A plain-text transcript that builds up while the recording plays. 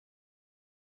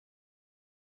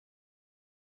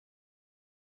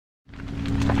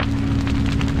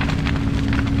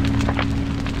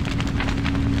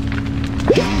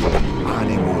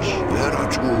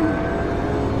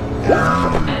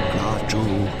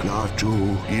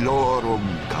Glatu, Ilorum,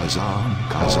 Kazan,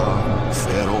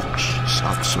 Ferox,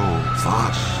 Saxo,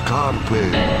 Fas, Carpe.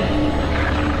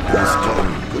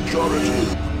 Majority.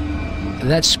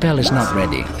 That spell is not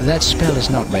ready. That spell is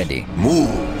not ready. Move.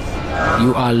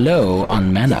 You are low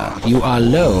on mana. You are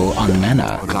low on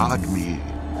mana. Guard me.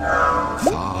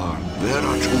 Thar,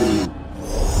 Veratu.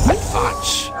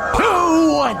 Advance. Who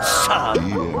wants some?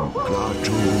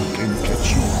 Glatu,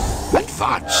 Kinketsu.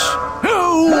 Advance.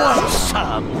 Who wants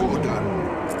some? Wodan.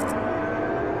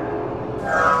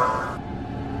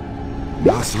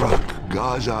 Nathrak,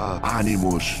 Gaza,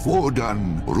 Animus,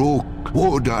 Wodan, Rook,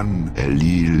 Wodan,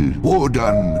 Elil,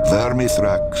 Wodan,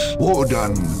 Vermithrax,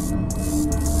 Wodan.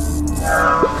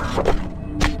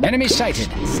 Enemy sighted.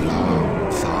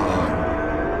 Flam, Thar.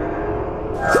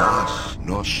 Fas,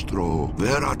 Nostro,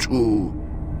 Veratu.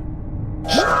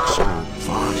 Saxo,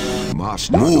 Fas,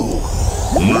 Master. Move.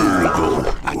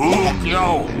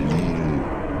 Yo.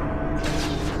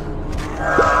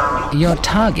 Your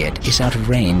target is out of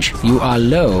range. You are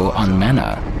low on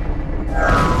mana.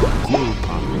 Move.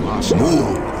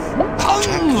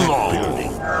 Protect that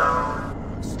building.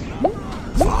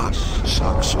 Fas,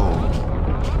 Saxo.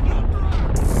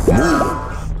 Move.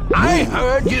 I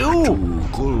heard you.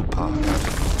 Culpa.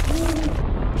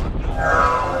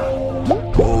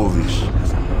 Bovis.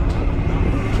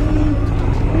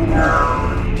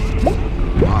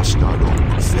 Mastodon,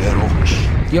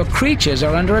 Ferox. Your creatures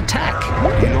are under attack.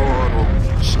 Ilorum,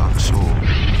 Saxo.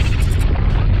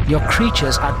 Your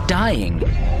creatures are dying.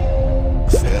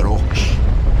 Ferox.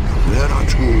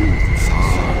 Veratu,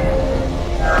 Thar.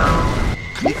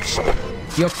 Clicks.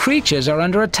 Your creatures are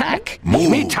under attack. Move.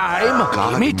 Me time.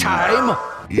 Guard Me time.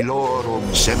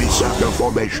 Ilorum, semicircle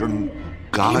formation.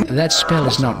 Guard. That spell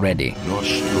is not ready.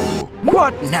 Nostro.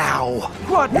 What now?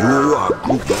 What? You are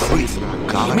good free.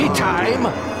 Guard. Me time.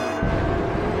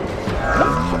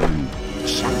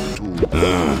 Sanctum.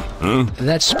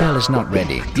 That spell is not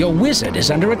ready. Your wizard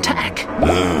is under attack.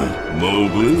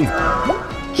 Mowgli.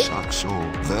 Saxo.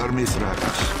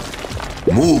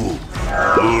 Vermithrax. Move.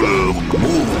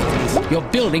 Move. Your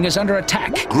building is under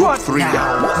attack. Group 3.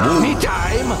 Now. Move. Me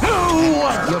time. Who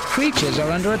wants? Your creatures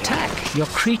are under attack. Your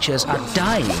creatures are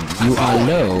dying. You are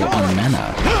low on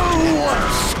mana. Who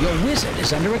wants? Your wizard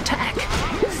is under attack.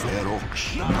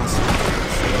 Ferox.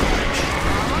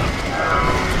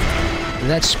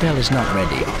 That spell is not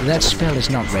ready. That spell is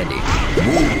not ready.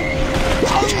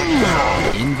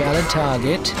 Invalid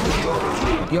target.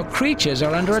 Your creatures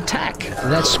are under attack.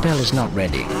 That spell is not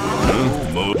ready.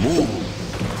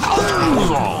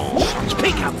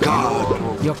 Speak up,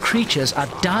 God. Your creatures are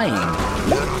dying.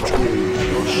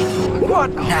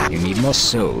 What now? You need more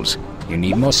souls. You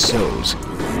need more souls.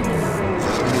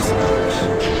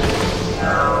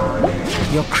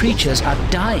 Your creatures are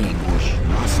dying.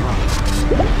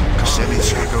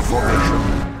 Semicircle formation.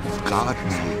 Guard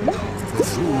me.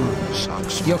 Through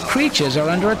Saxo. Your creatures are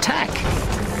under attack.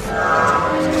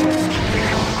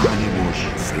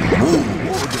 Animus. Move.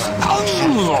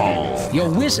 Your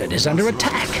wizard is under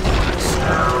attack.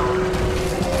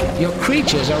 Your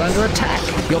creatures are under attack.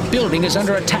 Your building is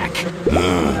under attack.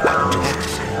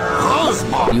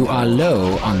 You are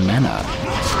low on mana.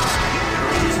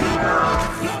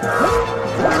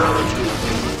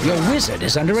 Your wizard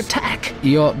is under attack.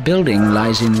 Your building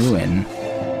lies in ruin.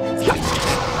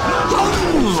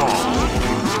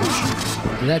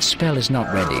 That spell is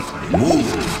not ready.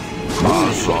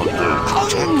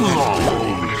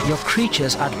 Your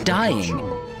creatures are dying.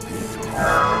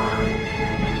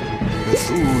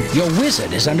 Your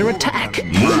wizard is under attack.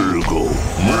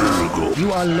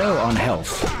 You are low on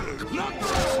health.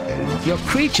 Your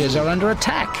creatures are under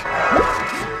attack.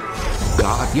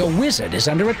 Your wizard is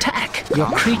under attack. Your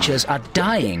creatures are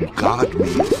dying. Guard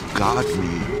me. Guard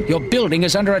me. Your building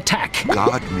is under attack.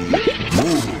 Guard me.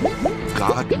 Move.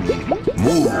 Guard me.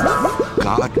 Move.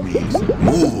 Guard me.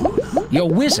 Move. Your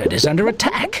wizard is under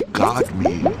attack. Guard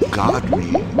me. Guard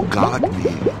me. Guard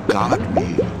me. Guard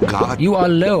me. Guard me. You are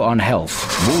low on health.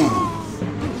 Move.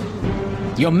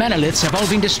 Your manoliths have all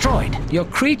been destroyed. Your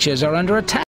creatures are under attack.